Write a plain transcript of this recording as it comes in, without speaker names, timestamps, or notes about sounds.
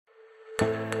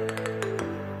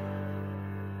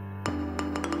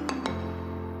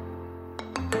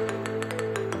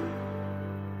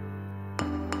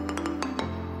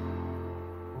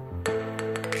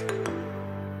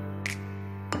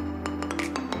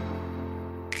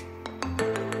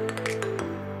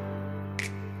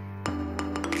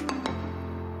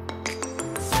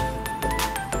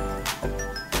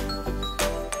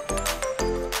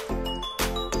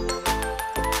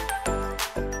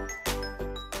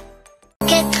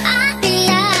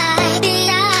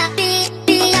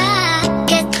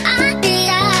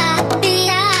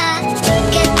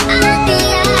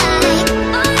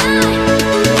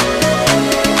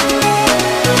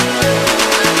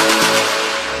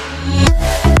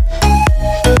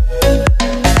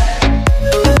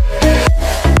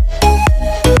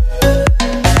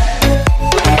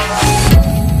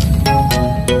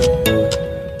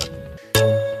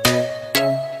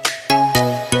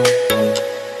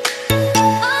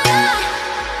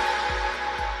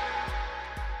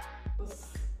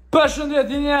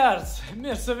Përshëndetje njerëz,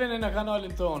 mirë se vini në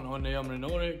kanalin tonë. Unë jam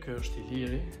Rinori, kjo është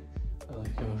Iliri,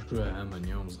 edhe kjo është kryja e më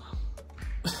njomza.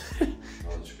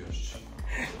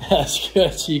 Shkjo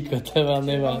është qiko të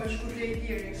vandeva.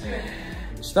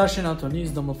 Qëtashin ato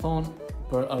njës do më thonë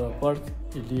për aeroport,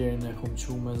 Ilirin e kom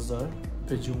qu me zër,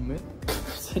 për gjumit,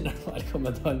 se normal kom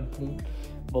e dalë në punë,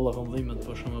 bolla kom dhimet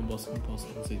për shumë e bosë kom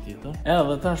posë në si tita.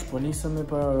 Edhe tash po nisemi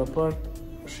për aeroport,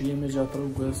 shijemi gjatë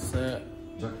rrugës se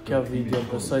kjo video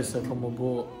besoj se kom u bo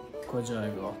kogja e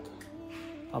gatë.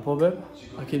 Apo beb?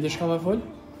 A ki dishka me full?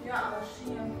 Ja,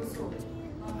 shijem Kosovë.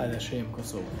 Hajde shijem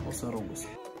Kosovë, ose rrugës.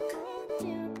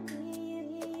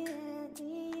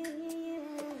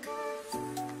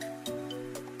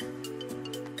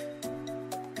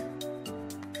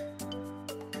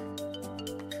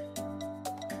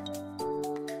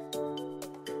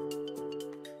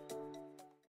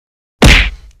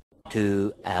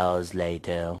 Two hours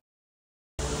later.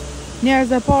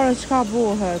 Njerëz e parë çka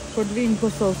bëhet kur të vinë në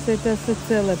Kosovë, se të së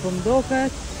cile po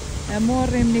mdoket, e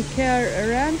morrim një kerë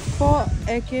rent, po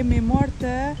e kemi marrë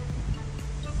të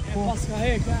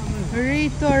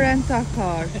Rito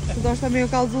Rentakar. Do shta me ju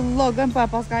kallëzu logën, pa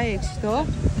pas ka hek qëto.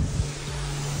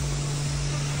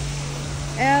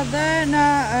 Edhe na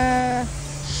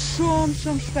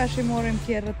shumë shpesh i morrim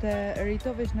kerët e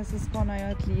Rito, veç nëse s'kon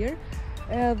ajo të lirë.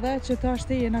 Edhe që ta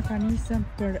shte jena ka nisëm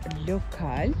për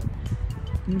lokal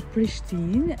në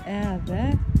Prishtinë, edhe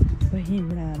pëhim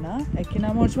rena. E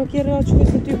kena marrë që po kjerë a qëkoj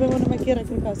se ty bëvë në me kjerë e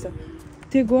kërkase.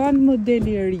 Tiguan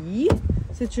modeli ri,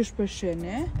 se që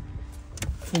shpëshene.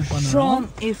 Shumë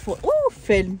i fort.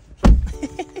 Film!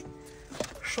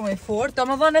 Shumë i fort. Ta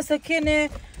më dhane se keni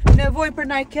nevoj për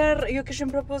naj kjerë, ju kishim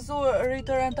propozu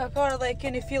Rito Rentakar edhe e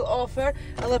keni fill offer,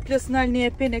 edhe plus nal një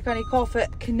epin e ka një kafe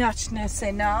knaqne se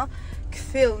na,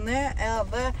 këfilne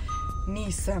edhe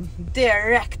nisëm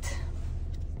direkt.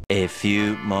 A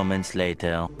few moments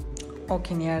later.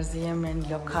 Ok njerëz, jemi në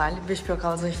lokal, bish për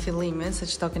kalzoj fillimin, se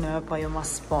qëto kene me pa jo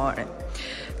mas pare.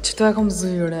 Qëto e kom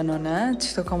zujre nëne,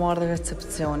 qëto kom ardhe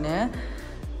recepcioni,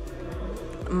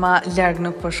 ma lërg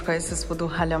nuk përshkoj, se s'po du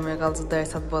hala me kalzu dhe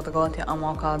sa të bëtë gati,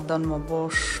 ama ka dënë më bo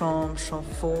shumë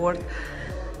fort.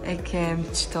 E kem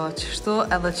qëto qështu,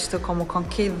 edhe qëto kom u kanë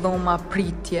kej dhoma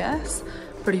pritjes,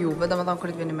 për juve, dhe me thonë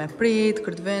kërët vini me prit,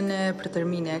 kërët vini për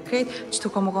termine e krejt,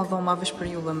 qëtu kom u konë dhoma vish për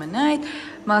juve me nejt,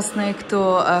 mas ne këtu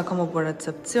kom u bërë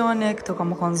recepcioni, këtu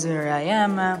kom u konë zyra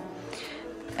jeme,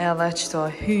 edhe qëtu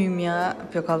hymja,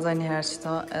 pjo kalzaj njëherë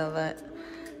qëtu, edhe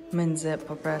me nëzë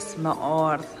për pres me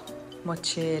ardhë, më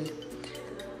qilë,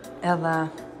 edhe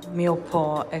mi o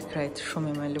po e krejt,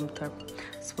 shumë i me lumë tërpë,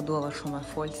 s'po du edhe shumë e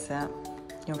folë, se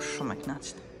jam shumë e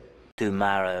knaqët.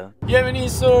 Tomorrow. Jemi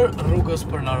nisur rrugës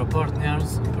për në aeroport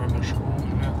njerëz, për me shku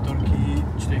në Turki,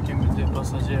 që kemi të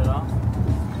pasagjera.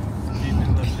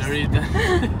 Limin dhe Floride.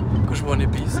 Kush bo një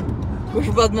pisë? Kush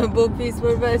bat me bo pisë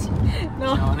përveç?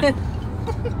 No.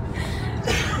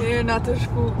 Mirë na të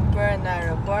shku për në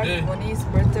aeroport, po nisë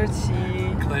për Turqi.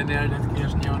 Këtaj njerë në të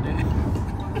kesh njoni.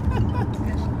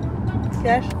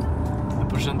 Kesh? Dhe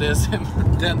përshëndesim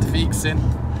dent fixin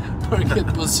për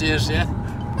këtë pusqeshje.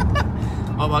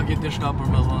 Baba këtë shka për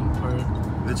me thonë për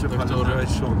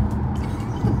doktorë.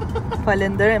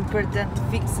 Falenderem për dent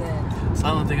fixin.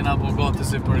 Sa në të këna po gati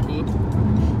si përgut.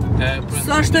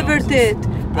 Së është e vërtet.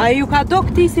 A ju ka do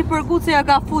këti si përgut se ja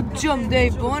ka fut gjëm dhe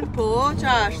i bon, po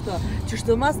qa ashtu.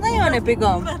 Qështu mas në jone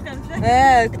pigam.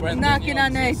 Na kina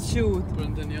ne qut. Për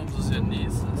në të njëmë zë si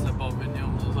njësë, se babi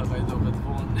njëmë zë sa ka i do këtë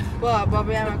vonë. Po,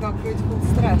 babi jam e ka kryt full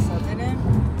stres, atini?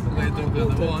 Ka i do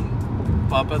këtë vonë.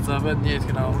 Papet za vetë njëjtë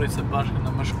këna umrit se bashkë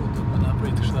në më shkutët me në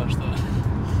prit kështa ashta.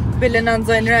 Bile në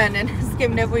nëzojnë renin,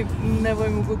 s'kem nevoj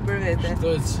më gutë për vete.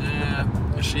 Shtoj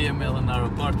që shijemi edhe në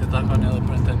aeroport, ta kanë edhe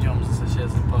për të njëmë se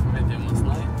qesin pak medje më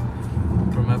snaj.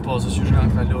 Për me posë që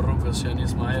shkanë kalu rrugës që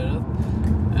njësë ma herët,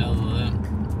 edhe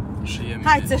shijemi.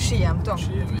 Hajtë se shijem, to.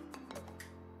 Shijemi.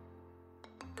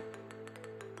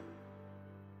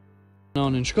 Në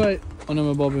anin shkoj, one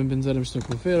me babin pinzerim që të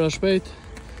kufira shpejt.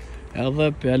 Edhe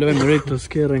pjallojmë rritë të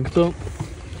skerën këtu,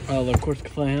 edhe kur të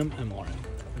këthajem e morim.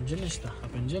 Pëngjenisht ta, a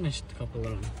pëngjenisht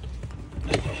Couple.rn.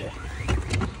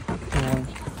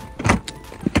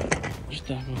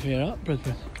 Qëta kufira, pret.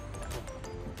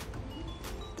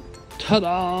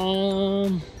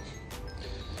 Tadam!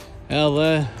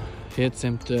 Edhe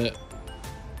jetësim të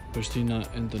Prishtina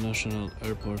International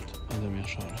Airport edhe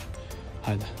mjashare.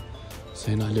 Hajde,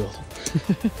 se jena ljohë.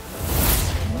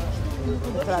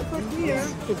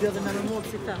 Të bjodhe me rëmok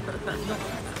si ta.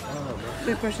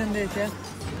 Të përshëndetje.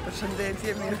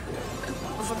 Përshëndetje, mirë.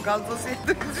 Po së më kalë të si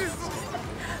të gjithë.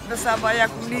 Nësa baja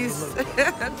ku nisë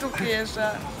të kesha.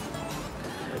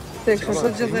 Se kështu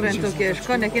gjithë rënë të kesh,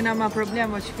 shko, ne kena ma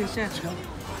problema që kështë që...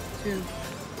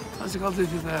 A që kalë të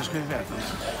gjithë e shkoj vetës.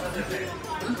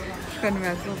 Shko në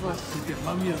vetë, po.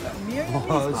 Ma mirë. Mirë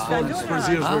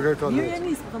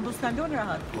janis, të mbo skandon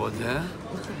rahat. Po dhe?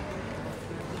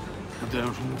 Po dhe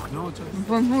në shumë më knoqë.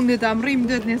 Po në fundit amrim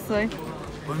dhët njësoj.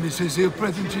 Po njësoj se ju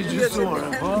pretim që i gjithësore,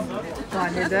 po? Po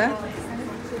një dhe.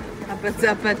 Apet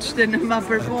qëtë në ma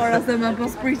përpora se me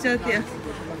pos priqë atje.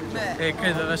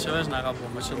 Këtë veç e veç nga ka po,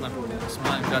 me qëtë në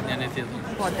smajnë gratë një tjetër.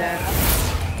 Po dhe.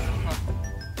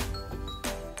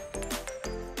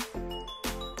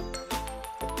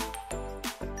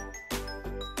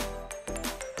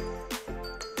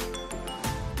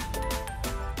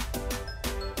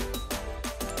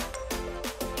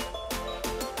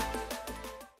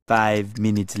 Five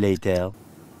minutes later.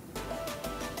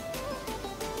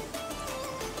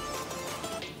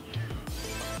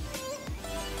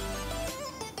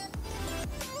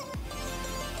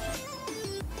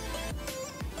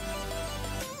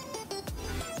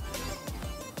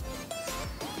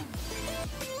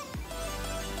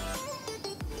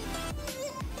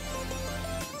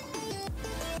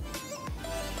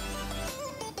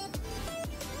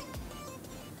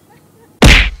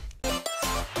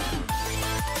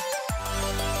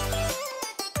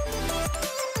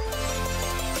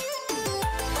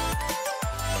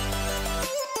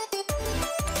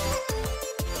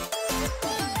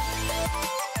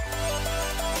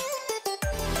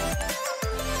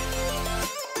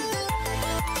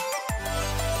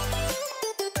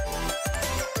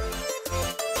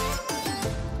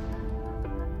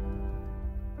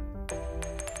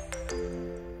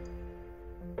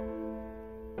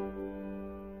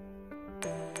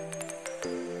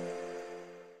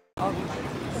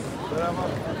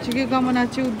 Çünkü kamera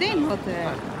açıyor değil mi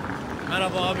otel?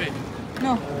 Merhaba abi.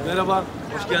 No. Merhaba.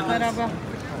 Hoş geldiniz. Merhaba.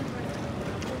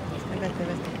 Evet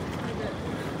evet.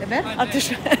 Evet.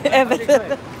 Atış. Evet.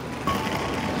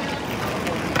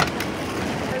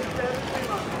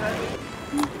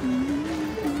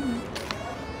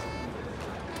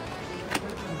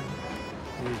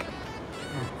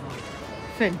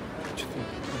 Film.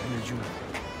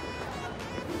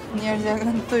 Njerëz e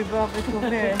kanë thoj babë të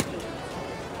kofere.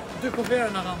 Dy kofere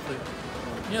nga kanë thëj.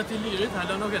 Një të lirit,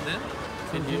 hala nuk e den.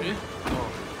 Të lirit.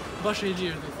 Bashkë i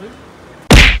lirit të thëj.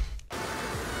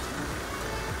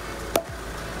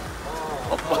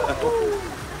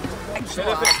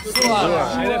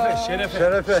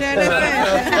 Şerefe.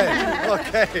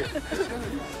 Okej.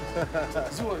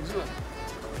 Zuar.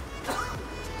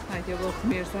 Hajde bok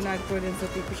mirë, sa në alkoholin së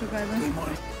ti, kështë ka edhe?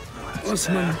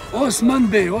 Osman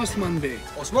Bey. Osman Bey.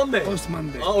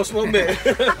 Ah, Osman Bey.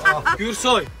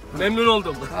 Gürsoy. Memnun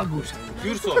oldum. Agusha.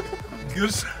 Gürsoy.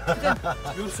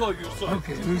 Gürsoy.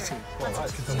 Okej, Gürsoy.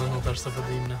 Këtë më në tash të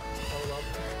pëdim në.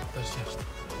 Tash jashtë.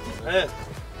 Evet.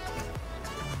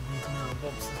 Ditë në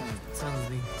bopsë, të në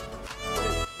zdi.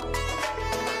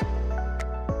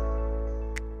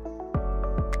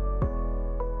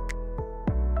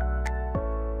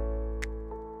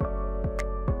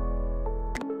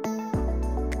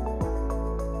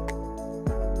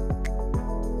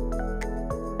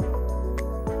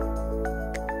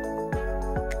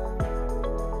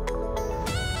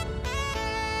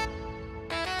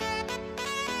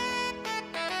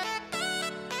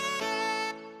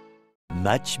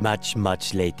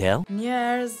 Much later.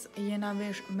 Njerëz, jena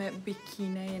vesh me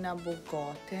bikine, jena bo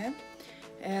gati.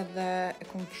 Edhe e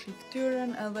kom fshi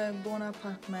ftyrën edhe bona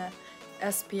pak me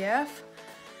SPF.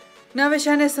 Na veç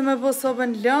janë se me bo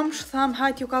sobën lëmsh, tham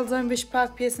hajt ju kallëzojmë veç pak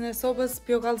pjesën e sobës,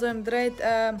 për ju kallëzojmë drejt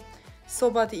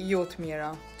sobat jo të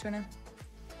mira. Qëne?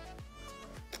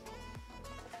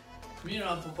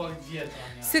 Mira po pak vjetra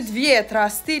një. Si të vjetra,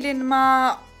 stilin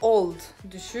ma old,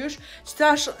 dyshysh.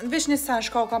 Qëtash, veç një sen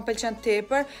shka u kam pëlqen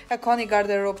tepër, e ka një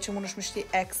garderobë që mund është më shti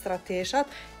ekstra teshat,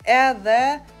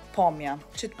 edhe pomja,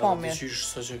 qitë pomja. Edhe dyshysh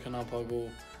sa që këna pagu,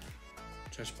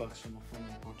 qesh pak që më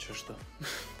thonë, po qështë.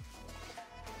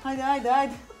 Hajde.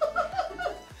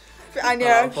 A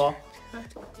njerë? Po.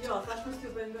 Jo, thash më s'ju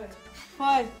bëndoj.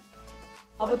 Hajde.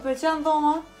 A po të pëlqen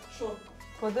dhoma? Shumë.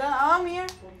 Po dhe, a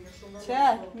mirë? Që,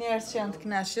 njerës që janë të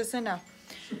knaqë, që se na.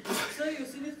 Se ju,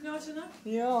 si një të knaqë na?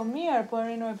 Jo, mirë, po e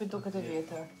rinoj për duket e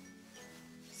vjetër.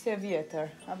 Si e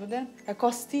vjetër, a përdin? E ka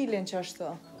stilin që është të.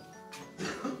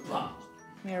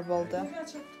 Mirë bolde.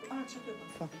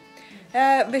 Po.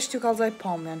 Vesh t'ju kalzaj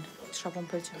pomjen, që shapon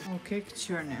pëlqen. Okej,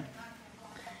 këqyrni.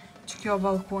 Që kjo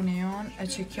balkoni jonë, e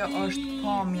që kjo është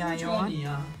pomja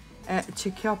jonë. E që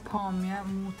kjo pomje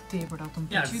mu tepër atë më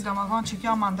përqy, do më thonë që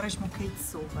kjo ma ndresh mu kejtë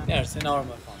supe. Njerë, si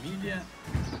normë familje,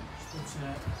 shtu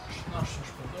që shnash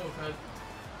është përdohet,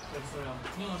 Më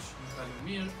kalu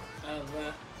mirë, edhe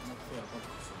më të thuja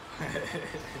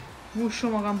Mu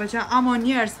shumë më kam pëlqen, ama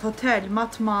njerëz hotel ma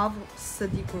të madh, se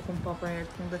di kur kum pa për herë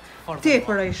të fundit.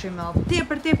 Tepër ish i madh.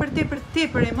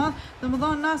 Tepër i madh.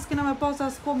 Domethënë na s'kena me pas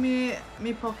as ko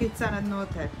mi pa këtë cenet në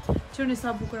hotel. Qëni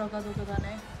sa bukur ka do këtë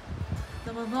tani.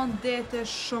 Domethënë dete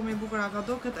shumë i bukur ka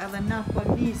do këtë, edhe na po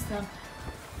nisem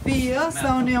pia se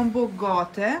unë jam bu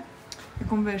gate. I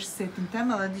kom vesh setin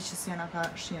tem edhe di që s'jena ka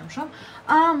shijem shumë.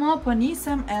 Ama po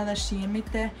nisem edhe shijemi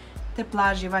te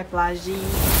plazhi, vaj plazhi.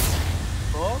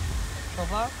 Po, që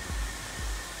tha?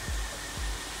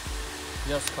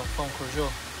 Ja s'ka thonë kur gjo.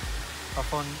 Ka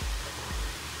thonë...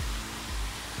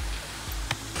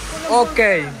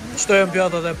 Okej, qëtojmë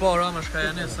pjatat e para, më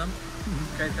shkaja nesëm.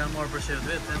 Kajtë kanë marrë për qërët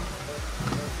vetin.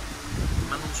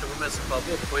 Menon që përmesëm pa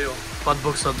buk, po jo, pa të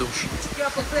buk sa dush. Kjo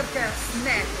po thep ke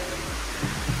snack.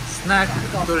 Snack,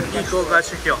 turkiko ka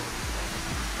që kjo.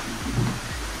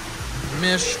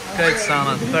 Mish, kajtë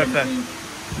sanat, perfekt.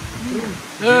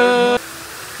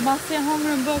 Mas e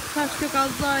hongër në bëk, tash kjo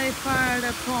kalzoj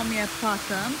fare pomje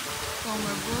patëm.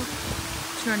 Hongër bëk,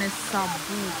 qërni sa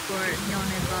bukur, njën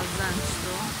e bazen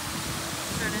qëto.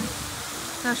 Qërni,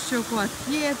 tash që kua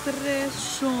tjetëri,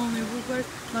 shumë i bukur.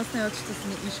 Mas ne o qëtës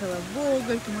një ishe dhe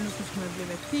vogël, këmë nuk është me bli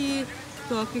me ti.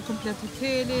 Këto aki komplet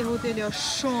hoteli është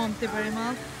shumë të për i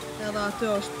madhë, edhe ato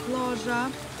është plazha.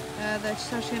 Edhe që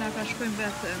tash jena ka shkojmë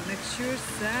vetë me këqyrë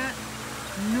se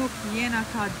nuk jena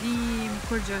ka dim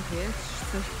kur gjohet,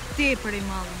 se tepër i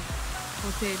madhë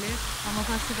hoteli, ama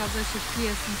tash që ka dhe që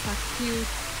pjesë në saktiut,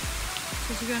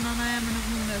 që që kjo nana jeme nuk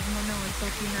mundet më nëllë, ta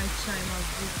pina i qaj ma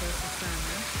zbuke se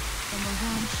sene, të më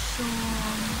thonë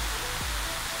shumë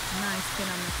nice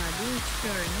kena me kalu, që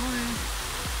kjo rinore,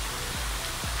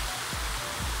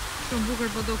 shumë bukur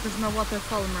po do kësh me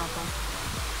waterfall mrapa.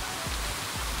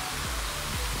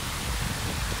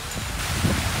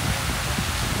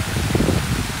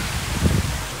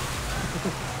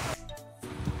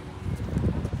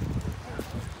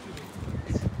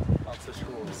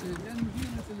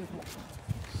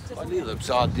 Pa lidhe,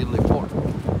 pse a dilli fort.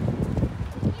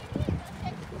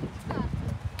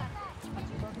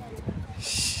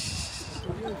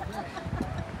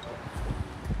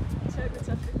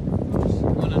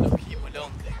 Unë nuk i më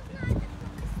lëndë.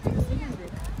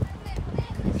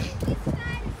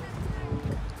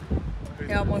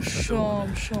 Ja, më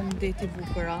shumë deti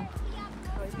bukura.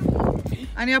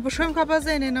 Ani, ja po shkojmë ka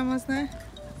bazeni në mos ne?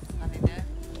 Ani ne?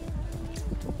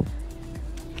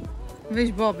 Veç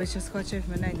babi që s'ka qef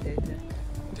me nejtë deti.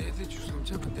 Deti që s'kom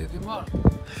qef, deti marë.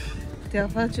 Ti a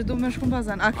tha që du me shku në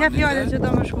bazen. A ke fjale që du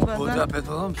me shku në Po bazen? da pe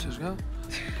të dhëmë, që shka?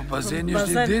 Po bazeni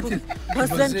është i detit.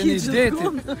 Bazen Bazeni i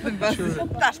detit.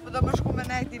 Tash po do me shku me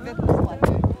nejtë i vetë në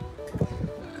slajtë.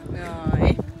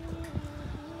 Jaj.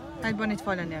 Hajtë bëni të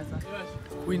falë njerëzë.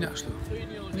 Kujna ashtu.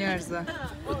 Njerëzë.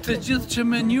 Po të gjithë që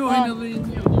me njohin edhe i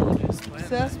njohin.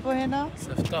 Se s'po hena?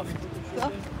 Se ftaft.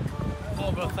 Ftaft? Oh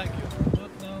bro, thank you.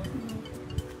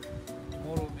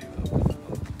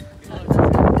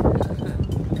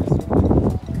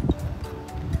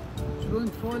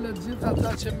 Qërojnë falë gjithë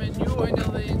ata që me njohin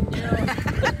edhe i njohin.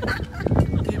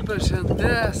 I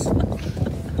përshëndes.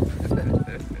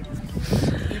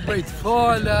 I bëjt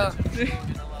fala.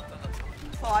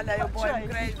 Fala, jo bojmë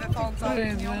krejt dhe thonë ca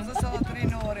njëzës edhe të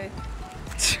rinorit.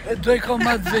 E doj ka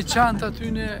ma të veçant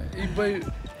atyne i bëj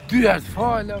dyert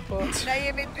fala, po. Ne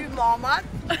jemi dy mamat.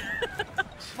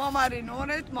 Mama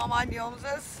rinorit, mama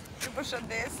njëzës, që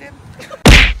përshëndesim.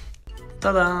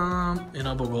 Tadam!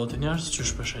 Jena po gati njerës, që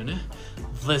shpesheni.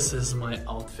 This is my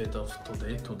outfit of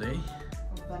today.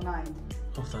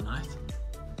 Of the night.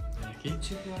 Erki.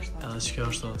 Edhe që kjo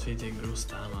është outfit i grus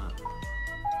të ama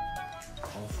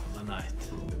of the night.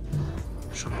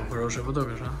 Shumë po këroshe po do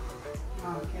kësh, ha?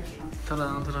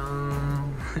 Tadam, tadam!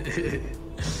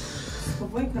 Po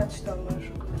bëj ka qëta më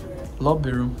shumë.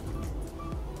 Lobby room.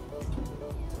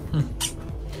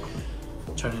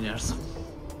 Qërë njerës.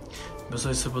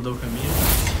 Besoj se po do ke mirë.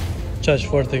 Qaq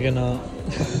fort e kena...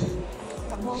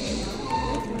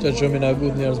 Qaq shumë i na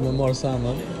gut njerës me marë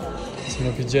sama. Se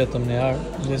nuk i gjetëm një arë.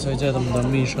 Njësë i gjetëm da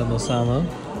misha dhe sama.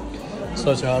 So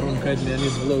që harun krejt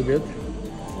Lenis vlogit.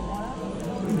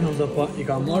 Dhe pa i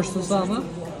ka marrë së sama.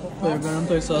 Po ju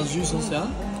garantoj se as gjysën se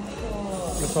janë.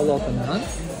 Në salatën e hanë.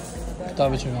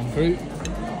 Këtave që kam kry.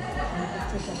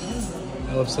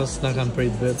 Edhe pse s'na kanë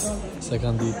prit vetë, se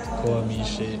kanë ditë koha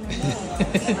mishi.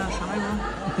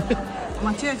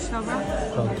 Ma qesh, ta bra?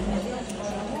 Po.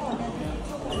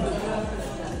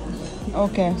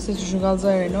 Oke, si që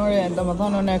shukallëzoj rinori, do më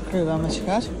thonë unë e kryva me që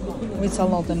kash. Vijtë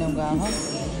salatën e nga, ha?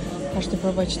 Ashtë të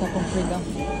përbëj që ta kom frida.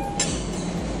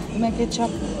 Me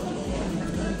ketchup.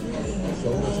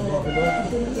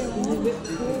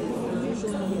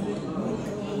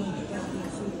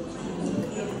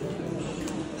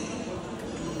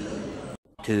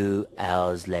 2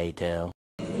 hours later.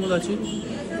 Mula që?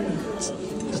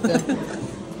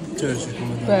 Qërë që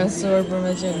këmë da? 5 orë për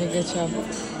me qenë një keqap.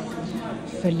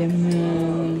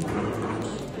 Falemin.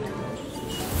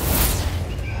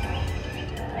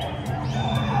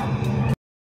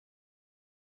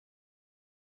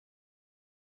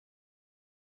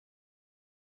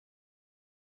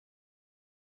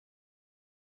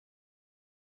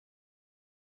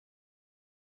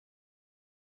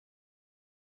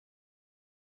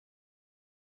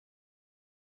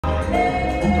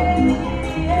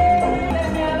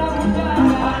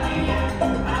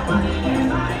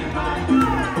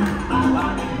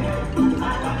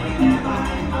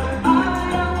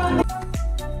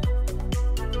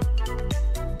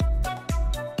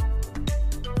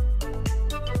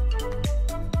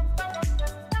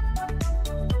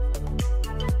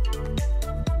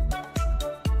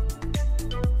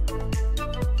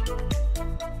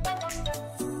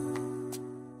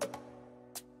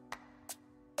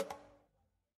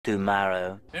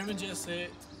 Tomorrow. Mirëmëngjesi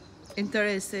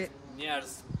Interesi.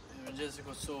 njerëz, mirëmëngjesi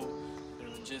Kosovë,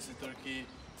 mirëmëngjesi Turki,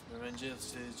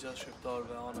 mirëmëngjesi gjithë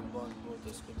shqiptarëve anën banë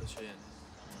botës këtë që jeni.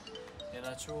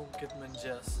 Jena qumë këtë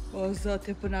mëngjes. O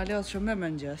zoti, për në lasë shumë me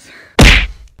mëngjes.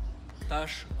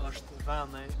 Tash është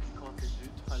vene kati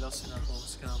dytë, halasin ato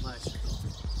s'kena me që to.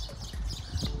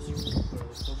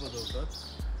 Për do këtë.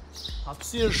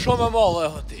 Hapësirë shumë e madhe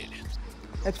e hotelit.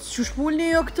 E që shpullni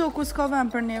jo këtu, ku s'ka ven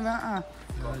për neve, a?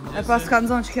 E pas kanë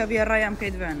zonë që kjo vjerra jam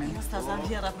këtë venin. Mos ta zan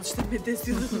vjerra për shtë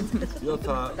betesi dhe Jo,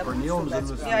 ta për një omë dhe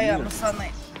nësë Ja, më sa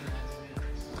nej.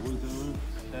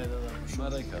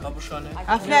 Ka pushane?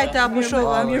 A flajta a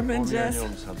pushova? mirë mëngjes.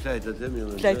 Flajta të mirë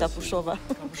mëngjes. Flajta pushova.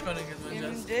 Ka pushane këtë mëngjes?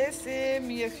 Mëngjesi,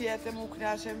 mirë fjete mu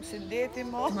krashem si leti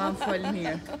mo. Ma më falë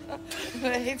mirë.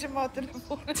 Me heqe ma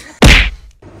telefonin.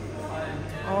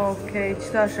 Okej,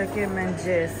 qëta shë ke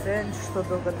mëngjesi, në qështo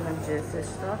do këtë mëngjesi,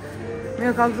 qëta. Me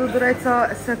ka vëzu drejta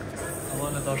se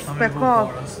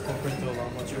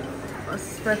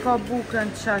s'pe ka bukën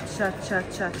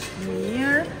qaq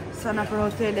mirë, sa në për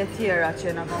hotele tjera që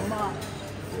në ka ma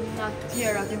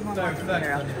tjera ke ma të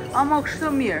mira. Ama kështu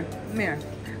mirë. Në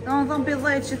më thonë për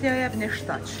dhejt që t'ja jep një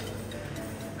shtaq.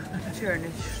 Qërë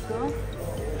një qështu.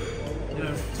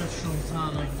 Që shumë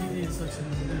tana, kiti sa që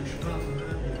në në shkatë.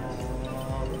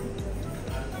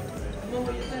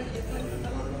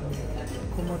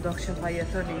 Ku më do kështë pa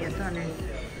jetoni.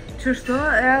 Qështu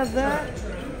edhe...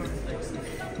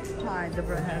 Hajde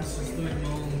brehem. Shtoj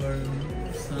më ngër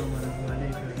samër,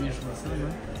 valike, vishme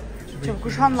samër. Që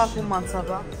kush hanë la ku manë sa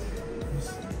ba?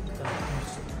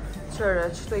 Qërë,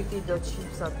 qëto i ki do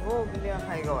qipsat voglja,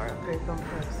 hajgore, krejton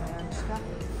keksa janë qëta.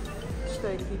 Qëto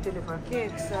i ki të lipër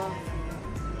keksa.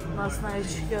 Mas na e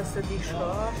që kjo se di shko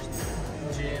është.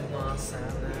 Gjema,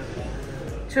 sene.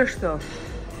 Qështu?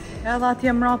 Edhe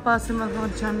atje mrapa se me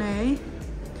thonë qanej.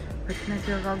 Për të ne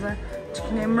kjo ka dhe. Që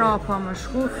këne mrapa më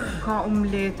shku, ka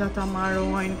umleta të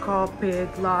marojnë, ka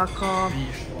petla, ka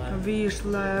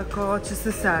vishle, ka që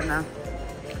se sene.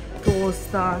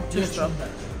 Tosta, qështu.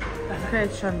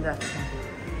 Krejt shëndetshme.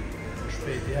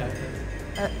 Shpeti, hajte.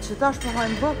 Që tash po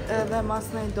hajnë buk edhe mas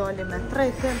ne i doli me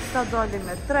tretin, sa doli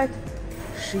me tret,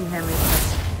 shihemi.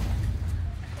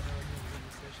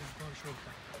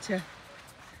 Që?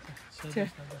 Që?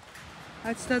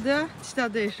 A qëta dë? Qëta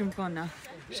dë ishëm kona?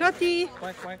 Shati!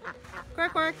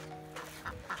 Kuak.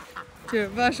 Që,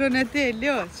 bashon e te,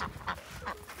 ljoq.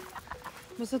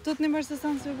 Mos o tut një mërë se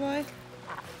sa nësë bëj?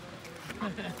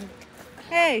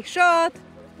 Hej, shot!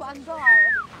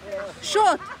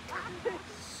 Shot!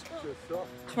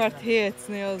 Qëfar të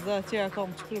hecë në jo zë, qëra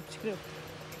kam qëkrup.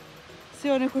 Si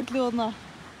o në kur të lodhna.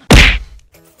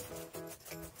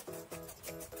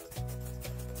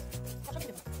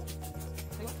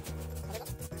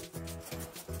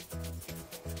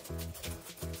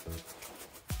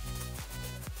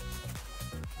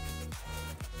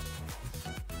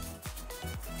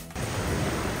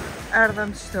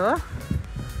 Erdhëm qëto,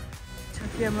 që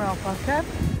t'jem rapa kep,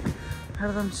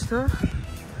 erdhëm qëto,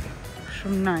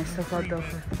 shumë nice o ka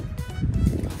doke.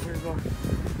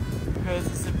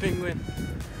 Kërëzë si penguin.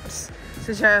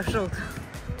 Se që ajo shut.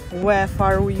 Ue,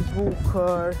 far uj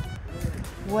bukër.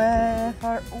 Ue,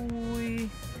 far uj.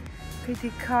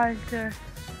 Këti kaltër.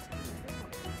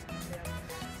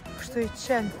 Kështu i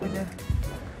qenë kule.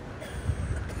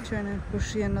 Qenë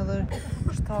kush jenë edhe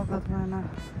shtakat me në.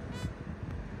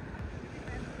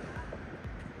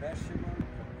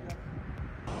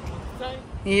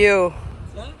 Jo.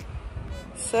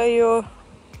 Se jo.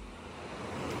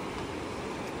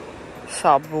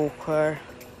 Sa bukur.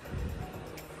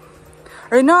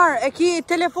 Renar, e ki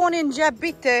telefonin gjep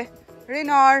bitte.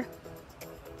 Renar.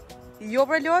 Jo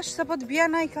për losh, se po të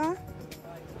bjena i ka?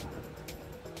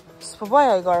 S'po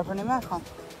baja i gara, për një me kam.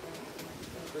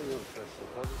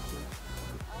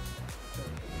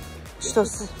 Qëto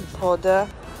si po dhe?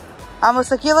 A më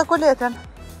se kje dhe kuletën?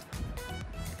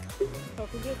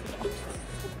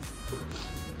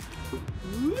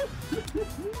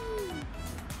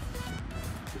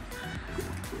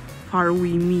 Faru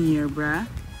i mirë, bre.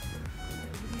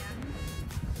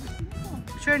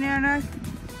 Qërë njërë nërë?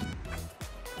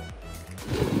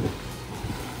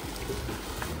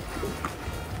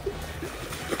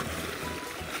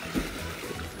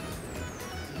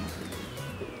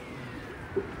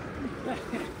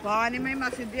 Pa, një me ima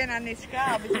si djena një shka,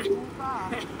 bëjtë një kuka.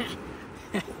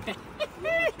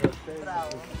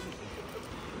 Bravo.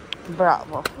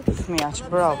 Bravo, fëmijaq,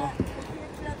 bravo.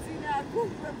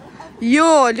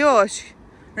 Jo, Ljosh.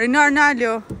 Renar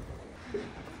naljo.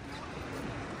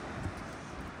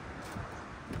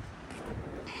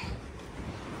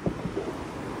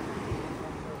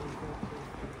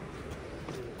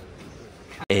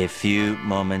 A few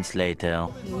moments later.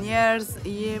 Njerëz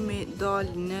jemi dal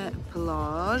në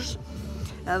plazh.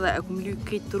 Edhe e kum ly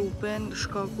këtë trupin,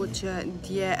 shkaku që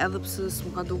dje edhe pse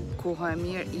s'm ka duk koha e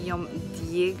mirë, jam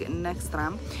djeg në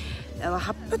ekstrem. Edhe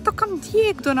hapë të kam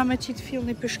djeg, do na me qitë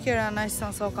fillni pëshkera në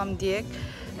ajsan sa kam djeg.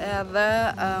 Edhe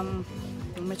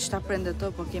me qëta prende të,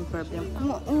 po kem problem.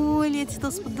 Kuma ullje, që të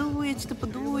s'pëduje, që të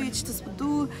pëduje, që të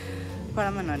s'pëduje.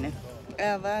 Para me nëni.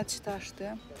 Edhe qëta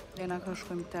shte, jena ka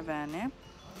shkojmë të veni.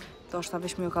 Do është ta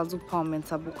vesh me ju kalzu pamin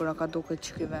sa bukura ka duke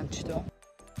që këj vend qëto.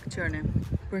 Qërni,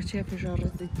 për qep isha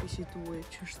rëzit pishituaj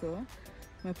qështu,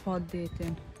 me pa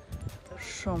detin.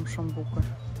 Shumë bukur.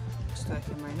 Qëto e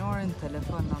kemë rejnorin,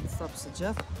 telefon në stop së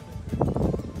gjithë.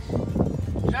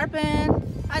 Zharpen,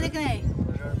 hajde kënej.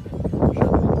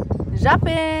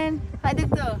 Zharpen, hajde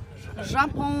këto.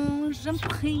 Zharpen,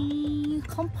 zhampri,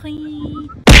 kompri.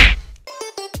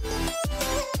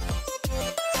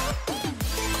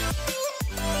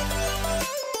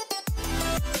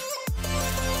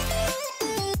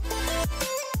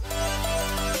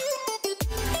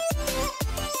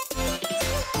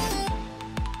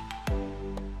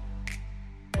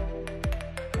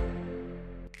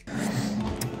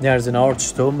 Njerëzin orë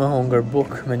qëtu me hunger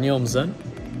book me njomëzën.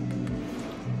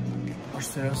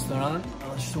 Është restoran,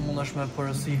 edhe qëtu mund është me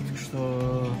përësit kështu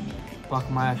pak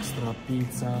ma ekstra,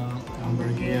 pizza,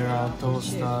 hamburgera,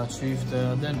 tosta, qyfte,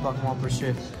 edhe në pak ma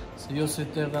përqit. Se jo si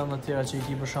të vend tjera që i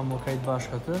ki për shumë krejt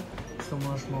bashkë aty, qëtu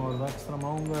mund është me orë dhe ekstra ma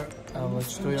hunger, edhe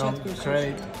qëtu janë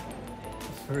krejt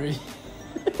free.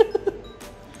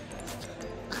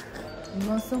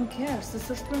 Mësëm kesh, se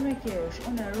së është për me kesh,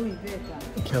 unë e ruj vetën.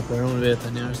 Kjo për unë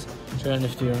vetën njerës, që e në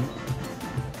ftyrën.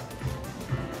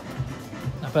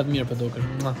 A petë mirë për duker,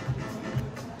 nga.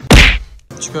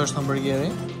 Që kjo është hamburgeri,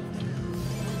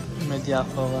 me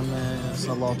djafë dhe me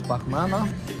salat pak mana.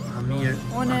 A mirë.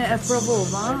 Unë e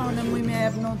provova, unë e muj me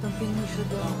e vnotën për një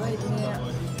shëtë dhe vajt një...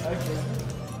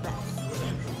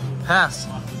 Pas.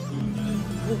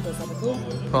 Buke, sa të ku?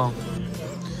 Po.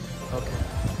 Oke.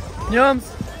 Njëmës!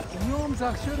 Njom za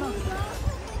aksyona.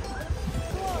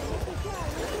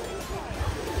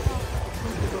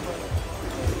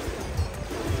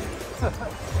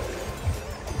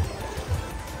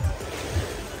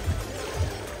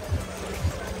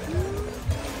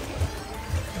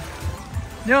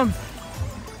 Njëmës!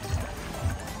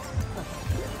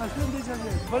 Aksyona dhe që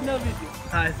njërë, bërë në video.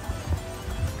 Hajtë.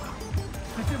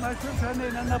 Këtim aksyona që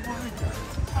në në po video.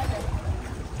 Hajde.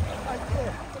 Hajde.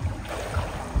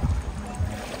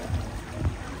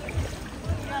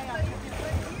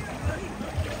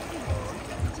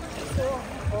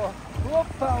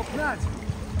 Opa, u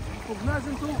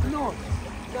knaqën të u knoq.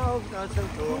 Ja, u knaqën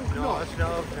të u knoq, ja,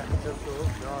 u knaqën të u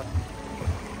knoq.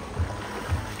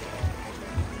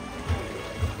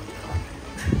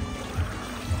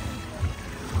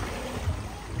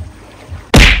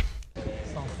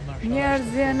 Njerëz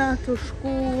jena të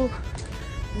shku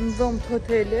në dhomë të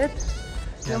hotelit.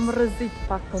 Jam rëzit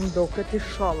pak për mdoket, i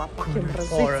shala pak jem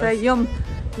rëzit, se jam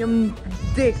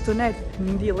dek të nejtë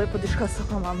në ndile, po dishka së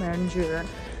kam a merë në gjyren.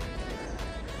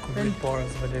 Kubri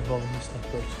parës volejbol në shtë të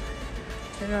përqë.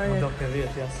 Më do ke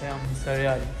vjetja se jam në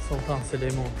serial, Sultan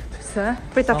Selimon. Se?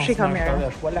 Për ta pshika mirë.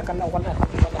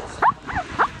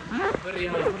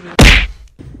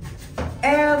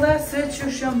 Edhe se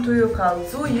që jam të ju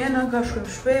kalzu, jena ka shkëm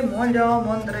shpej, më la,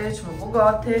 më ndreq, më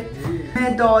bogati, me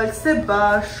dalë se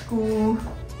bashku.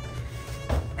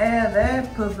 Edhe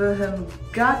përbëhem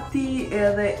gati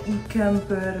edhe i kem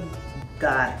për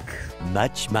dark.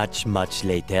 Much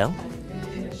later.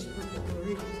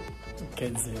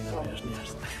 Këtë zi në vesh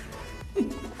njerës.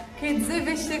 Këtë zi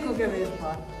veç të ku ke vesh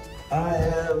pa?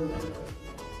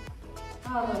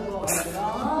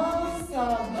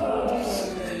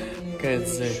 Këtë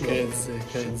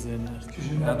zi njerës.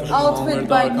 Outfit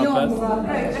by Njomza.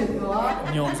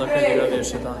 Njomza këtë i ka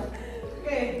vesh ta.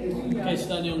 Këtë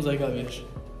ta Njomza i ka vesh.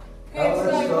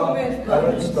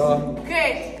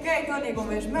 Krejt, o një ku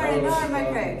vesh. Meri nërë me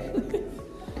krejt.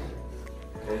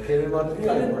 E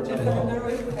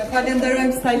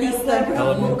falenderojmë stylistën.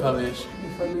 Edhe më ka vesh.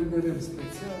 Falenderim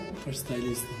special. Për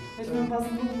stylistin. Veç me më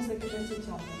pasë nuk se kështë që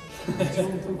qonë.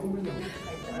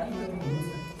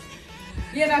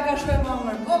 Jena ka shkoj më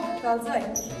mërë bok, kalzaj.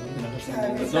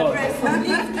 Se presë në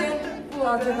liftin, po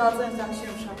atë kalzajnë të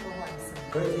ashim shakovajnë.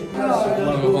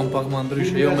 Ma më kom pak ma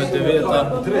ndryshe, jo me 2 veta,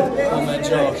 po me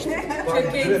 6. Që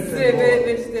kejtë se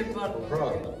vete shte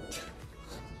parë.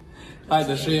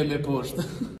 Hajde, shëje me poshtë.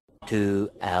 2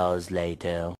 hours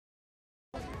later.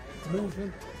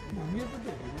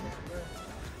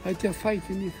 Hajtja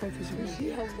fajti një fajti që kështë.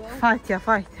 Fajtja.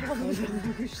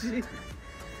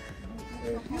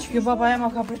 Që kjo baba e ma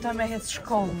ka përta me jetë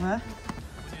shkollë, me?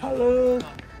 Halo!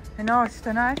 E në artë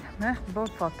të najtë, me?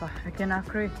 Bërë fata, e kena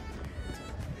kry.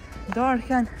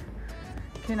 Darken,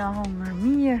 kena hongër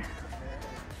mirë.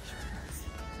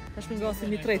 Tash më ngasim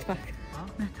një tret pak.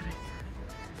 Me tret.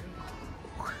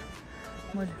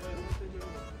 Mëllë.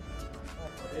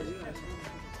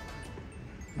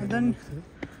 A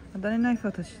dani na i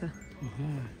foto qëta?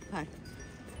 Hajde.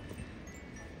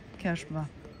 Kja është ba.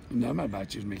 Normal ba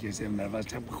që është me kjesë e më nërvaz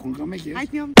që kënë ka me kjesë.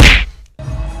 Hajde njëm.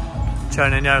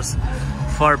 Qërë në njerës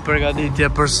farë përgatitje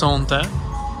për sonte.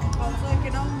 Kalzoj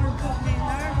kena umër po një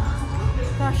nërë.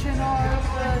 Ta shenarë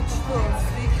për qëto,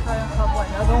 svi që ka janë ka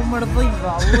bajnë. Edhe umër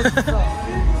dhiva,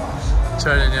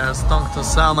 Qërë në njerës, tonë këtë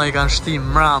sama i kanë shtim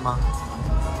mrama.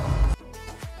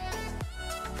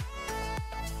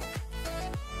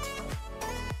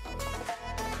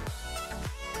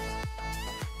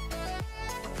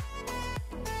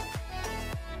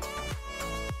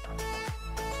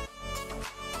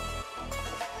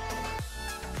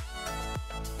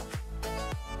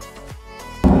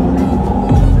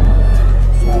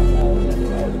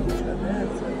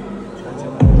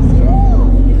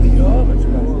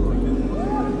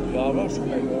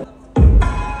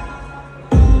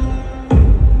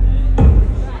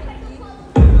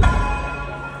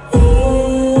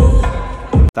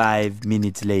 Five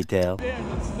minutes later.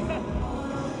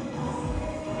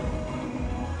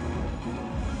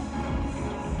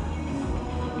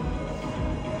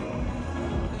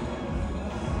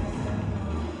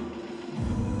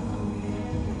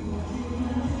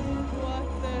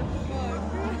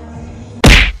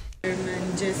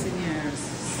 Gjesi njerës,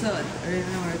 sot,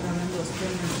 Renore ka vendosë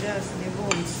për në gjesë një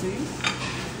vonë sy,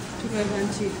 që ka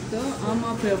kanë qitë këto,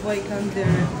 ama për vaj kanë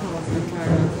dhere kafë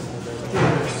para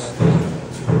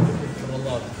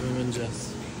Rëllat, për më në gjesë.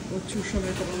 o që shumë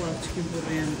e të rëllat që ki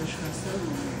burë jenë dhe shkasa,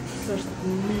 së është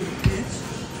një keq.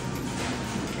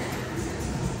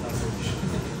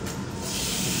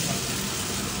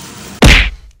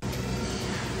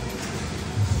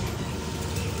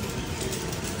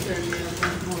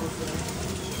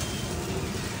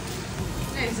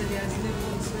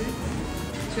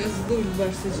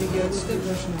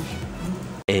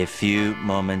 A few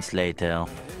moments later.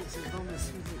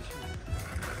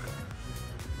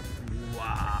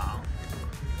 Wow.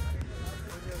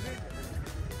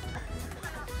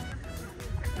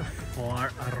 Këtë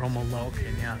farë aromollau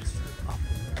ke njerës.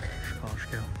 Shka është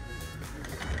kjo.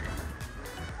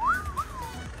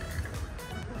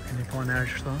 Keni po njerë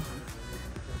qëto?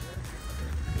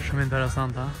 Shumë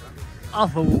interesant, ha?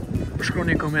 Afu, shkru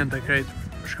një komente krejt,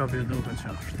 shka bjë duke që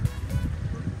është.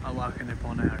 Allah keni po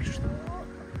njerë qëto.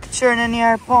 Qërë në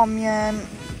njerë pomjen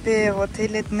për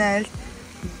hotelit Nelt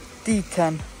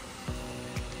ditën.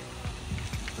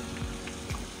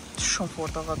 Shumë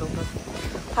fort o ka duket.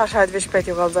 Tash hajtë vish pet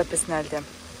ju kalzaj pës Neltjem.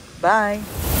 Bye!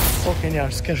 Po ke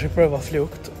njerë, s'kesh i prëva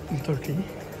flukt në Turki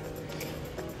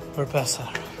për 5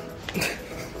 herë.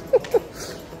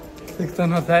 Në këtë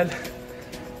në hotel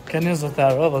ke 20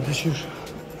 euro dhe të qysh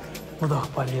më do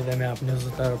pali edhe me apë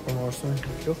 20 euro për më orësu në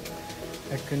flukt.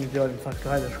 E kënë i djallin të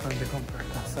hajde shkojnë të kom për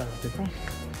 5 herë të pra.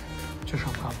 Që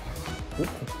shumë kam.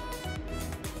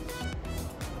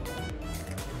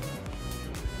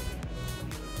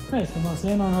 Se mas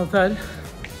jena në hotel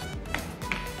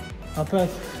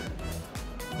apet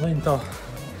dhejnë to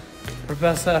për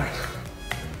 5 herë.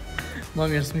 Ma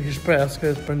mirë s'mi kish prej as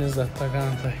këtë për 20 ta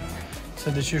garantoj.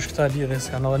 Se dhe qysh këta lidhe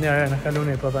s'kanë. Edhe njerë në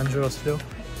kaluni pa ta në gjurës flu.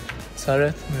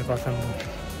 Saret, mi pa të më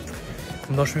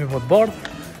ndosh mi po të bardh,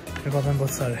 mi pa të më po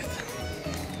të saret.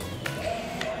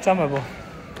 Qa me bo?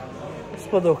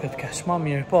 S'po do këtë kesh, ma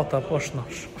mirë, po ta po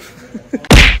shnosh.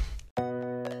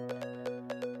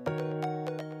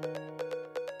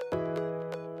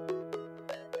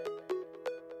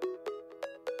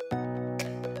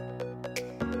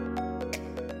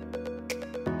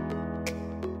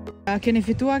 A keni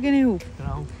fitu, a keni hup?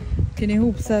 Keni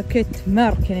hup se këtë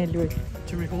mërë keni luj.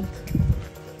 Që mi kont?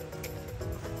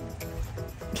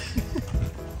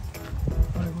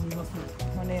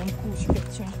 Ma ne jam kush këtë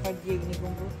që në djegë një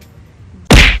gëmbu.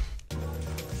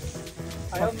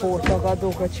 A forta ka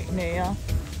duke që këneja.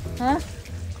 Ha?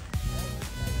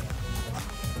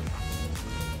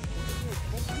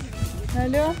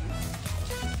 Alo?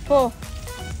 Po.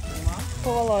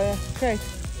 Po valaje, krejt.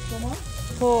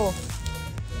 Po.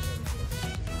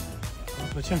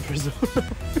 Po qenë për zorë.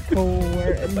 Po,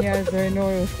 njerëz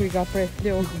rënojë u shku I ka prej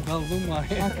flok. Kaldu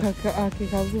marë. A ki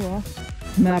kaldu, a?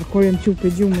 Merë, kur jem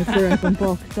qupe gjumë, kur e këm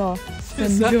po këta. Se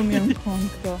në gjumë jem konë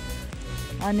këta.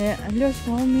 A ne, lësh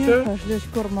ka o mirë, thash lësh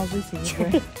kur ma zësi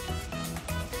këtë.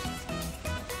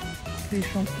 Si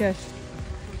shumë kesh.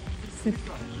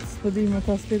 S'po di me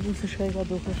ta spegu se shka I ka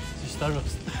dukesh. Si shta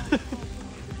rost.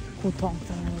 Ku tonë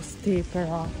të rost, teper,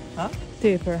 a? Ha?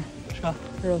 Teper, Shka?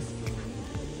 rost.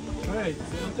 Krejt,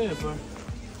 si në tepër.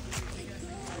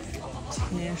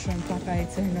 Ne shumë paka I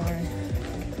cejnore.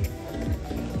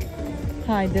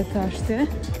 Hajde tashti.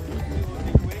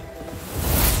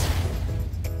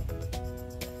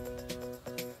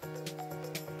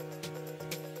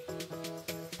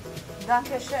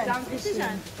 Danke schön. Danke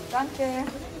schön. Danke.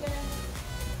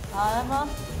 Ama.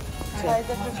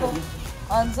 Hajde përko.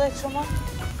 Anzaj shumë.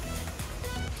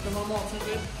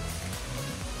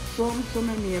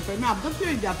 Shumë e mirë, për me apë do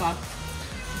Florida pak.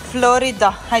 Florida,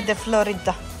 hajde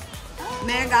Florida.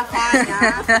 Mega falja,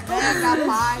 mega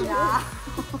falja.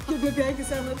 Kjo do t'ja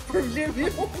kësa me të problemi.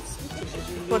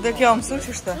 Po dhe kjo mësu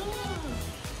që shtë?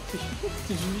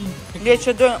 Le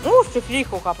që dojnë, të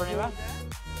fliku ka për njëve.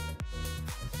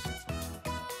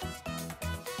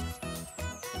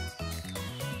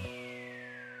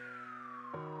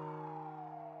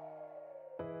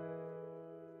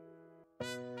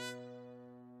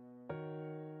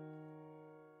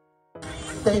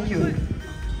 Thank you.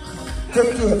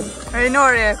 Take care.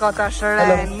 Rinori e ka ta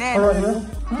shërenin.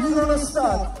 We're gonna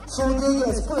start. So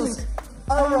yes, please.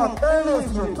 I want all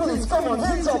of you. Please come on,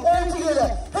 hands up all together.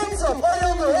 Hands up all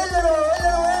over. Hands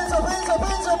up, hands up,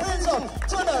 hands up, hands up.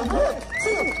 Tonight, 1,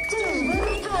 2, 3, here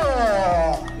we go.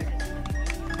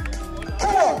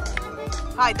 Come on.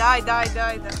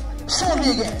 Hajde. So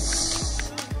yes.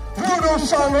 Bruno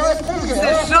Charlotte,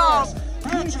 Se shumë.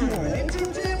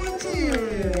 entertainment team.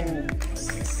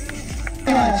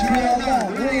 Right, you are down.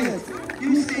 Relax.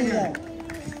 You stay there.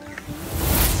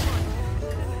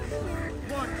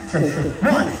 1,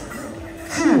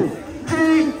 2,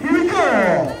 3, here we go!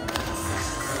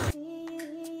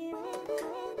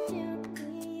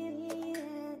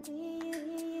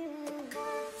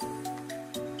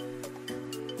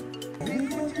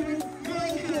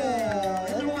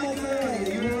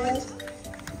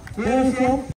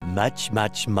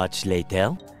 Much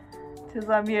later. Që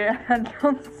za mirë, në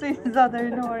lënë si za të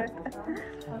rinore.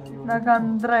 Në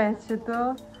kanë drejtë që tu.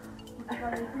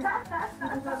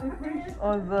 O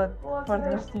zot, për të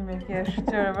vështime kje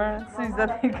shqyrëver, si za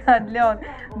të kanë lënë,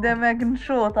 dhe me kënë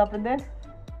shota për dhe.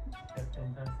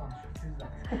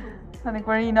 Sa një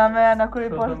kërina me në kërë I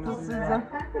poshtë të si za.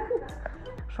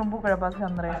 Shumë bukër e pas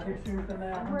kanë drejtë.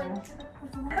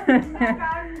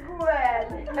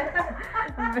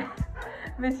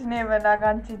 Veç neve nga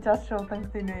kanë qiqa shotën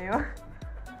këti në ju.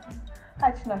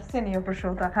 Hajtë që nështë, seni ju për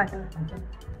shota, hajtë.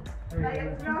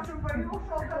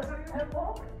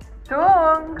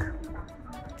 Tung!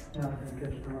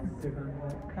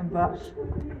 Këm bash.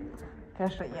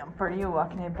 Kështë jam për ju, a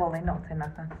këne I bolli notë nga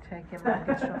kanë që e kemë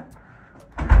këtë shumë.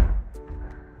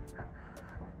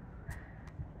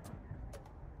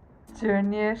 Qërë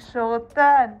një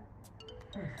shotën.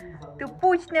 Tu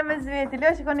puqnë me zveti,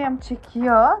 leo që konë jam që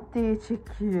kjo, ti që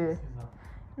kjo.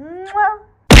 Mua!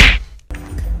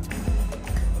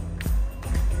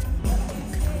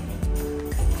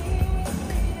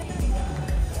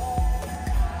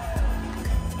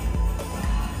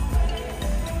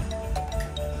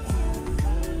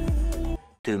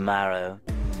 Tomorrow.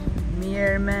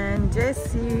 Mirë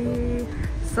mëngjesi.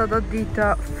 Sot do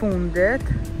dita fundit.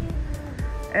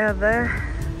 Edhe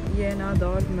jena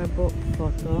dalë me bo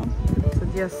foto. Se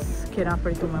djes kena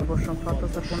pritu me bo shumë foto,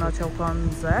 se puna që u kanë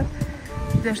në zërë.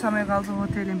 Deshta me kalzu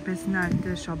hotelin 5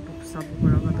 nalte, shabuk, sa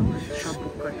bukur, aga të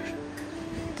shabukër.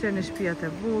 Që në shpijat e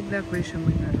vudle, kur ishë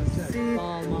mëjnë në rësit.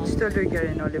 Qëto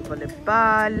lujgjerin oli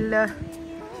volleyball.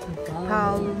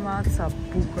 Palma, sa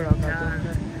bukura ka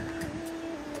të.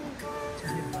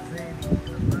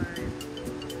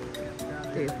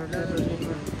 Tepër të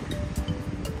bukur.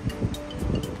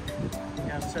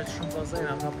 Janë qëtë shumë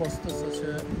bazena, nga postë të që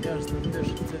jashtë në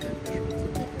ndeshë të cilin.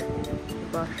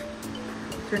 Bash.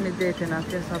 Që një detin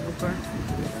atje sa bukur.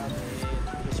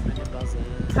 Veç me një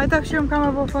bazenë. Hajta këshim ka me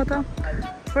bo foto?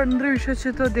 Për ndryshe që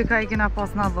të dika i kena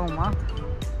pas nga dhomat.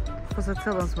 Pose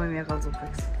cëllën së më mirë ka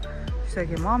zupeks. Qështë e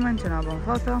ki mamin që nga bon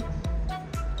foto.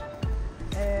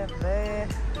 Edhe...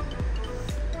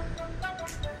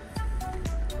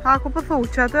 Ha, ku për thu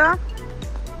që atë?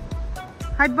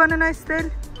 Hajtë bënë në i stil?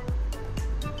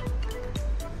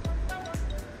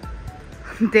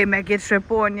 Te me këtë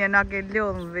shreponje nga këtë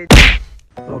lodhën veç.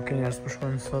 Ok, njerës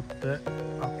përshkojnë sot të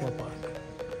aquapark.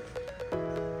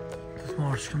 Të të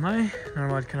marrë që kënaj,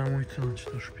 normal këna mujtë në që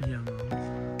të shpija në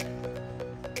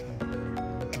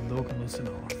të ndokën dhe si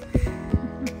në orë.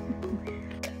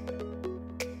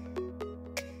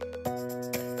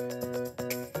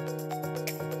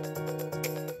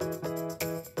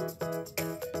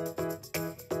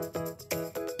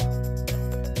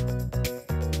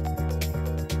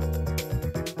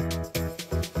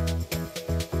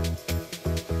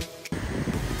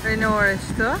 Në ore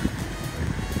qëtë,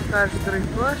 ka është drejt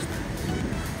pështë.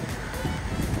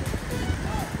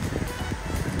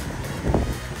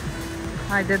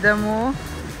 Hajde dhe mu.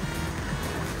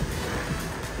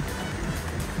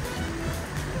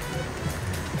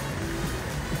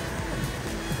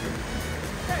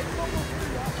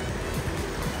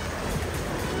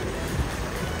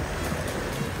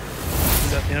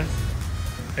 Gjatë njerës,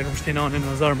 e kom shtinonin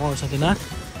në zarë morë që ati në.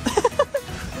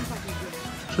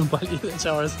 Shumë pali dhe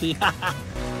qavarës ti.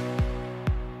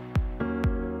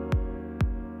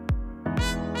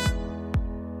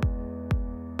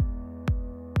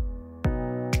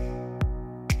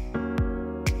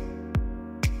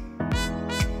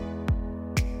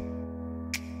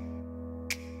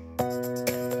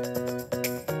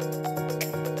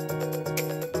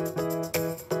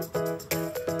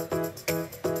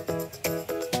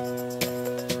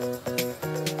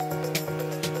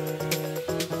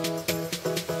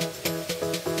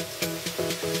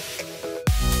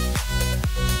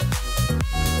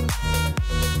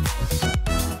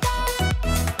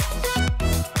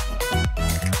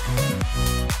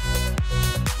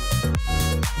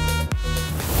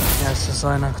 Që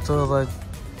sajna këtu dhe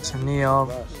që një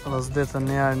javë dhe s'ditën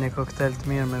njerë një koktel të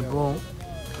mirë me bo.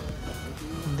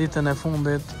 Ditën e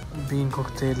fundit bin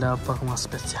koktela pak ma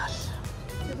special.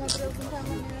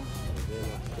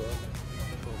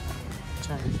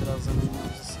 Qa një të razën e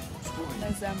njëzës? Me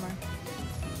zemër.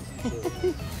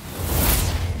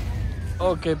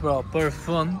 Okej, pra, për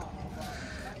fund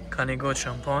ka një gotë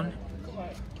shampon.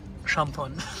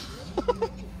 Shampon.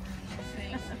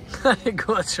 Ka një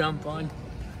gotë shampon.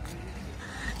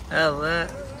 Edhe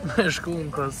me shku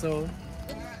në Kosovë.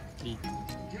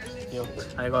 Jo,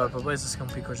 a i gare përbëj se s'kam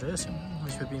piko që esim. Më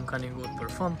që pipim ka një gotë për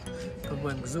fund.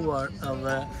 Përbëjmë gëzuar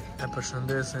edhe e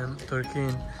përshëndesim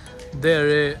Turkin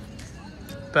deri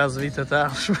 5 vitet e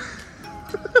ashme.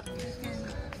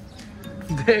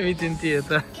 Deri vitin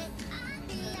tjetër.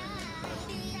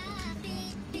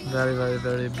 Very, very,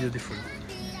 very beautiful.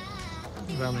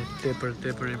 Vami tepër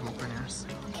i bukur njerës.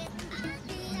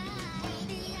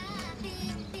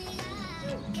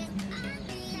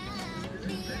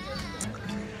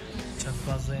 Qatë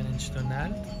bazenin që të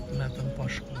naltë, me të në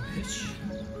pashku heq.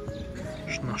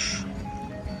 Shnosh.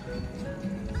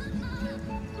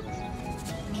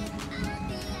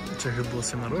 Që hëbu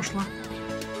si maroshla.